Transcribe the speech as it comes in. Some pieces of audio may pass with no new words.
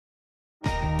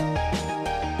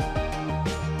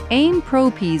AIM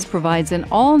ProPeas provides an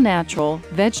all-natural,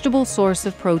 vegetable source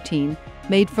of protein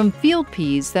made from field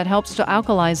peas that helps to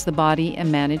alkalize the body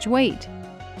and manage weight.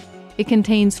 It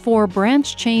contains 4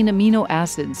 branched-chain amino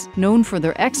acids known for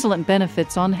their excellent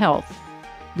benefits on health: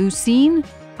 leucine,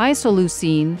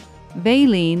 isoleucine,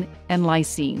 valine, and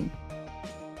lysine.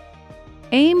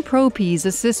 AIM ProPeas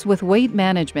assists with weight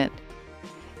management.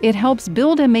 It helps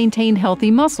build and maintain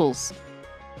healthy muscles,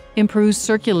 improves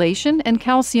circulation and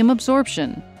calcium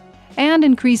absorption, and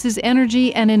increases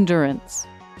energy and endurance.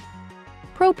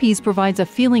 ProPeas provides a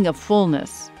feeling of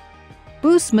fullness,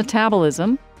 boosts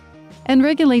metabolism, and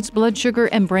regulates blood sugar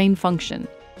and brain function.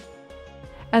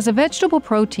 As a vegetable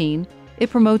protein, it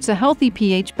promotes a healthy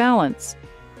pH balance.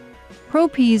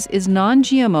 ProPeas is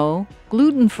non-GMO,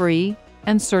 gluten-free,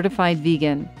 and certified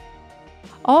vegan.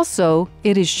 Also,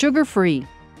 it is sugar-free.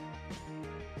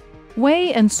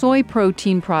 Whey and soy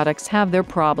protein products have their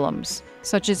problems,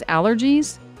 such as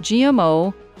allergies,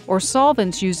 GMO, or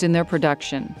solvents used in their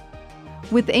production.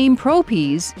 With AIM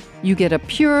ProPeas, you get a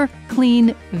pure,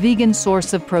 clean, vegan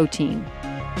source of protein.